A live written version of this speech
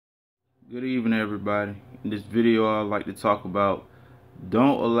Good evening, everybody. In this video, I'd like to talk about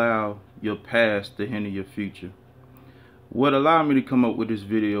don't allow your past to hinder your future. What allowed me to come up with this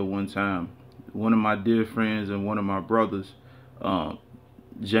video one time, one of my dear friends and one of my brothers,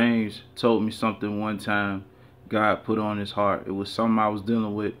 James, told me something one time God put on his heart. It was something I was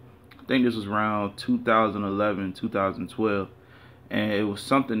dealing with. I think this was around 2011, 2012. And it was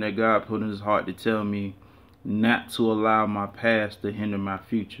something that God put in his heart to tell me not to allow my past to hinder my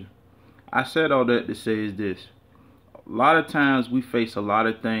future. I said all that to say is this. A lot of times we face a lot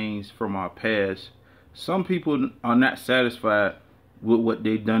of things from our past. Some people are not satisfied with what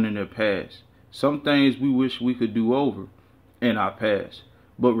they've done in their past. Some things we wish we could do over in our past.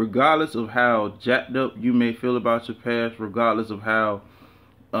 But regardless of how jacked up you may feel about your past, regardless of how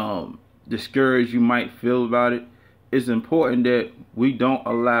discouraged you might feel about it, it's important that we don't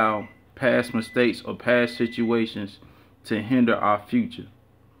allow past mistakes or past situations to hinder our future.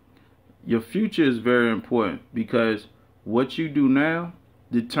 Your future is very important because what you do now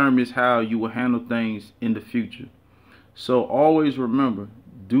determines how you will handle things in the future. So always remember,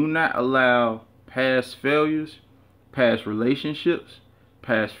 do not allow past failures, past relationships,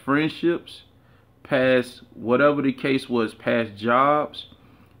 past friendships, past whatever the case was, past jobs.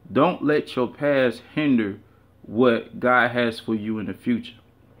 Don't let your past hinder what God has for you in the future.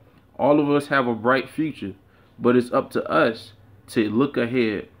 All of us have a bright future, but it's up to us to look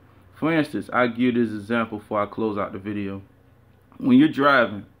ahead. For instance, I'll give this example before I close out the video. When you're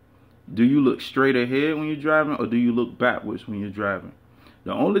driving, do you look straight ahead when you're driving, or do you look backwards when you're driving?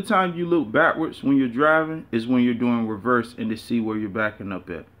 The only time you look backwards when you're driving is when you're doing reverse and to see where you're backing up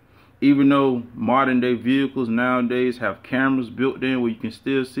at. Even though modern day vehicles nowadays have cameras built in where you can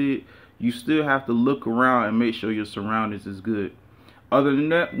still see it, you still have to look around and make sure your surroundings is good. Other than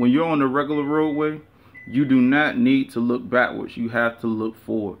that, when you're on the regular roadway, you do not need to look backwards. You have to look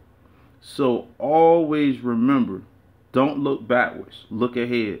forward. So always remember, don't look backwards, look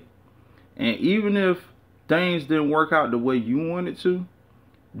ahead. And even if things didn't work out the way you wanted to,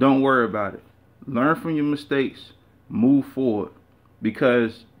 don't worry about it. Learn from your mistakes, move forward,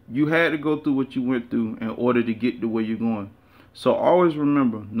 because you had to go through what you went through in order to get to where you're going. So always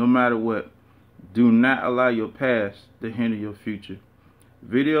remember, no matter what, do not allow your past to hinder your future.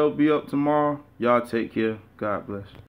 Video will be up tomorrow. Y'all take care. God bless.